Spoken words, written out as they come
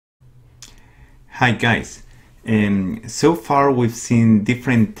Hi guys. So far we've seen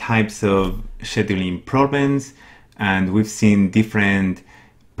different types of scheduling problems and we've seen different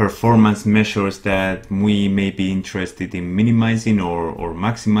performance measures that we may be interested in minimizing or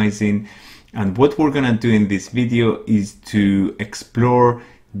maximizing. And what we're gonna do in this video is to explore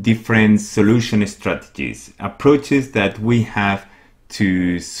different solution strategies, approaches that we have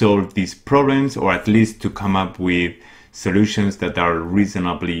to solve these problems, or at least to come up with solutions that are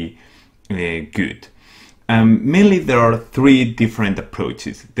reasonably good. Mainly there are three different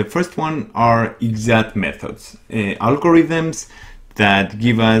approaches. The first one are exact methods, algorithms that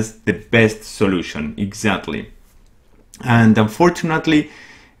give us the best solution exactly. And unfortunately,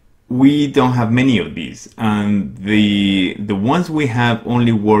 we don't have many of these, and the ones we have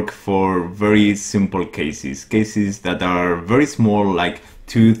only work for very simple cases that are very small, like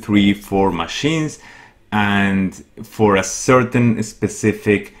 2, 3, 4 machines, and for a certain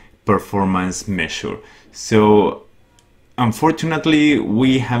specific performance measure. So unfortunately,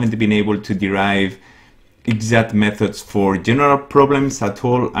 we haven't been able to derive exact methods for general problems at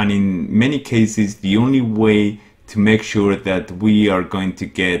all, and in many cases the only way to make sure that we are going to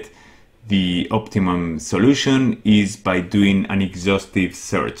get the optimum solution is by doing an exhaustive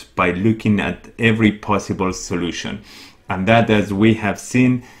search, by looking at every possible solution. And that, as we have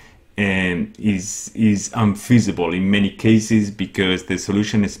seen, is unfeasible in many cases because the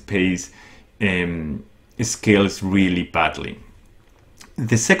solution space scales really badly.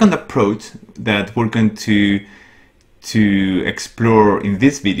 The second approach that we're going to explore in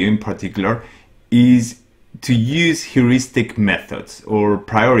this video in particular is to use heuristic methods or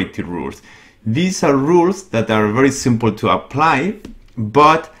priority rules. These are rules that are very simple to apply,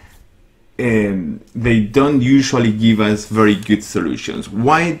 but they don't usually give us very good solutions.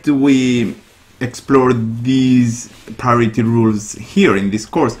 Why do we explore these priority rules here in this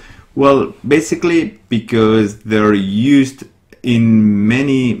course? Well, basically because they're used in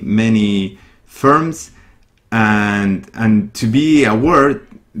many firms, and to be aware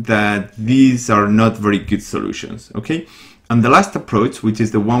that these are not very good solutions, okay? And the last approach, which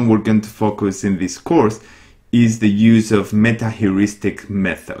is the one we're going to focus in this course, is the use of meta-heuristic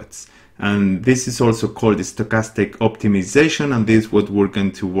methods. And this is also called stochastic optimization, and this is what we're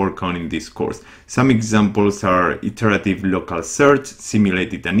going to work on in this course. Some examples are iterative local search,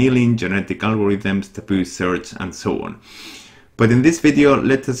 simulated annealing, genetic algorithms, taboo search, and so on. But in this video,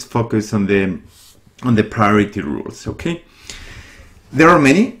 let us focus on the priority rules, okay? There are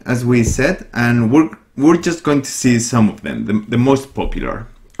many, as we said, and we're just going to see some of them, the most popular.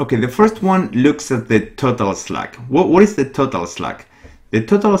 Okay, the first one looks at the total slack. What is the total slack? The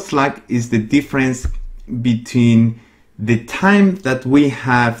total slack is the difference between the time that we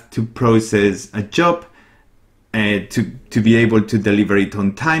have to process a job to be able to deliver it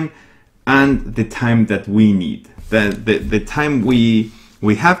on time, and the time that we need. The time we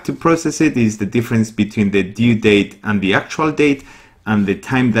have to process it is the difference between the due date and the actual date, and the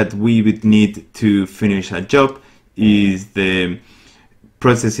time that we would need to finish a job is the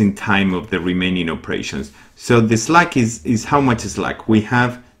processing time of the remaining operations. So the slack is how much slack we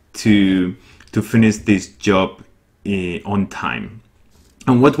have to finish this job on time.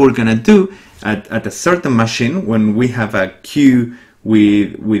 And what we're gonna do at a certain machine, when we have a queue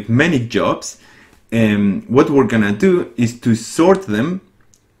with many jobs, what we're gonna do is to sort them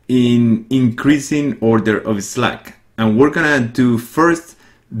in increasing order of slack. And we're gonna do first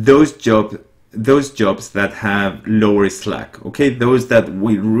those jobs that have lower slack, okay? Those that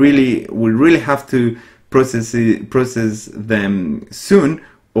we really have to process them soon,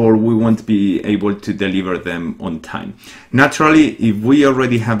 or we won't be able to deliver them on time. Naturally, if we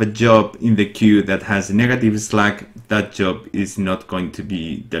already have a job in the queue that has negative slack, that job is not going to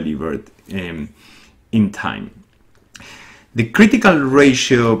be delivered in time. The critical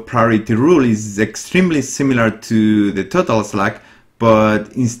ratio priority rule is extremely similar to the total slack,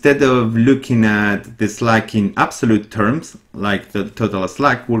 but instead of looking at the slack in absolute terms, like the total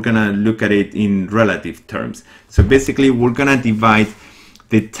slack, we're gonna look at it in relative terms. So basically, we're gonna divide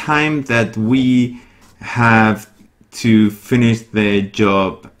the time that we have to finish the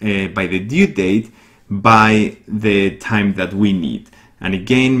job by the due date by the time that we need. And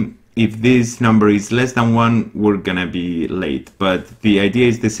again, if this number is less than 1, we're gonna be late. But the idea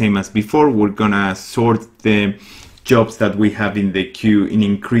is the same as before. We're gonna sort the jobs that we have in the queue in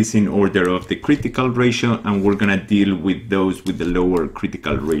increasing order of the critical ratio, and we're gonna deal with those with the lower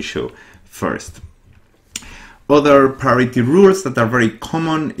critical ratio first. Other priority rules that are very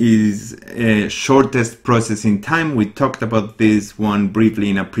common is shortest processing time. We talked about this one briefly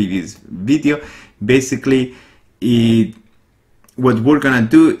in a previous video. Basically, it what we're gonna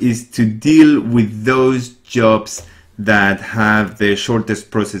do is to deal with those jobs that have the shortest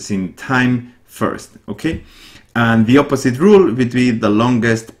processing time first, okay? And the opposite rule would be the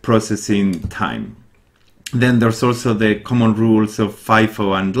longest processing time. Then there's also the common rules of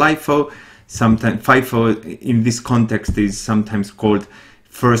FIFO and LIFO. Sometimes FIFO in this context is sometimes called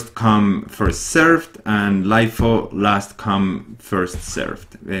first come, first served, and LIFO, last come, first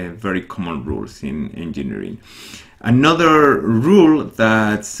served. Very common rules in engineering. Another rule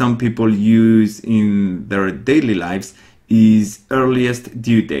that some people use in their daily lives is earliest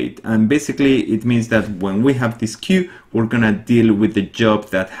due date. And basically it means that when we have this queue, we're gonna deal with the job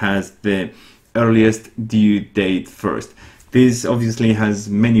that has the earliest due date first. This obviously has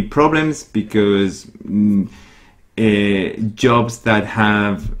many problems because jobs that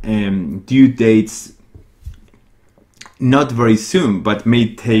have due dates not very soon but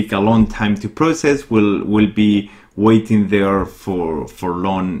may take a long time to process will be waiting there for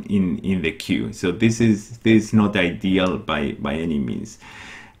long in the queue. So this is not ideal by any means.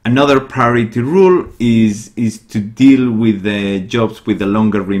 Another priority rule is to deal with the jobs with the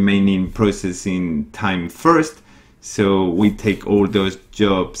longer remaining processing time first. So we take all those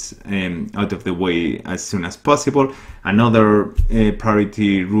jobs out of the way as soon as possible. Another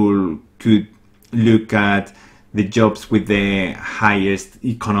priority rule could look at the jobs with the highest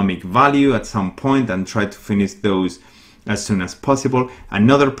economic value at some point and try to finish those as soon as possible.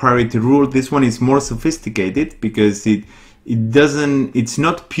 Another priority rule, this one is more sophisticated because it's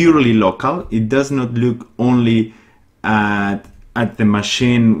not purely local. It does not look only at the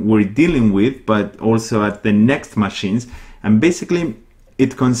machine we're dealing with, but also at the next machines. And basically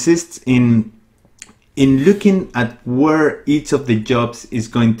it consists in looking at where each of the jobs is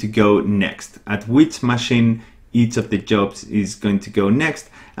going to go next, at which machine each of the jobs is going to go next,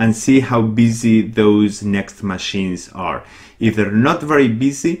 and see how busy those next machines are. If they're not very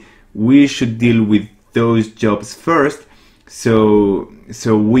busy, we should deal with those jobs first, so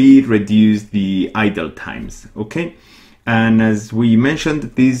we reduce the idle times, okay? And as we mentioned,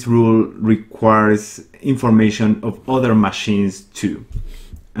 this rule requires information of other machines too.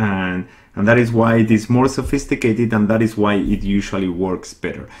 And that is why it is more sophisticated, and that is why it usually works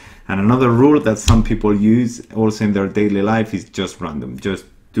better. And another rule that some people use also in their daily life is just random. Just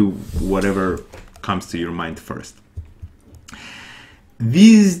do whatever comes to your mind first.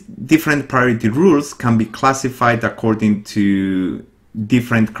 These different priority rules can be classified according to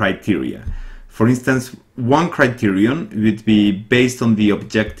different criteria. For instance, one criterion would be based on the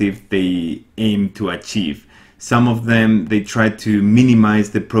objective they aim to achieve. Some of them, they try to minimize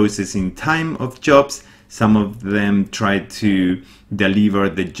the processing time of jobs. Some of them try to deliver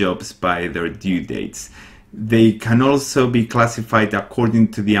the jobs by their due dates. They can also be classified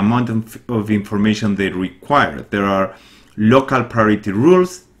according to the amount of information they require. There are local priority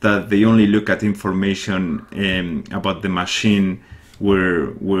rules that they only look at information about the machine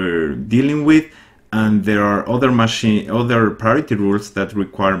we're dealing with, and there are other priority rules that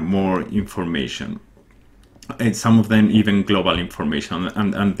require more information. And some of them even global information,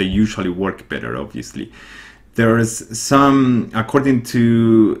 and they usually work better, obviously. There's some, according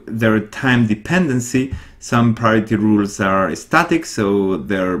to their time dependency, some priority rules are static, so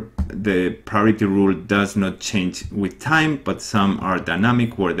the priority rule does not change with time, but some are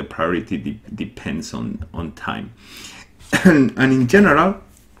dynamic, where the priority depends on time. And in general,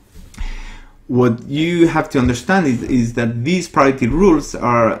 what you have to understand is that these priority rules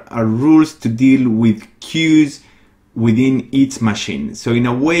are rules to deal with queues within each machine. So in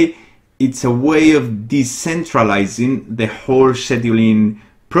a way, it's a way of decentralizing the whole scheduling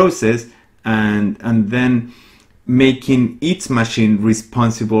process and then making each machine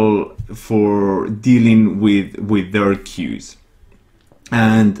responsible for dealing with their queues.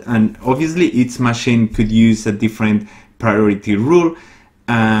 And obviously each machine could use a different priority rule,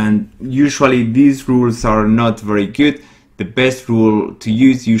 and usually these rules are not very good. The best rule to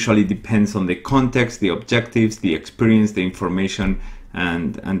use usually depends on the context, the objectives, the experience, the information,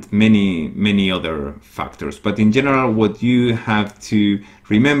 and many other factors. But in general, what you have to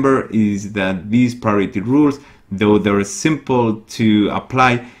remember is that these priority rules, though they're simple to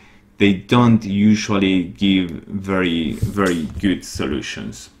apply, they don't usually give very good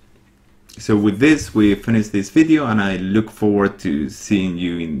solutions. So with this, we finish this video, and I look forward to seeing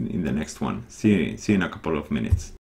you in the next one. See you in a couple of minutes.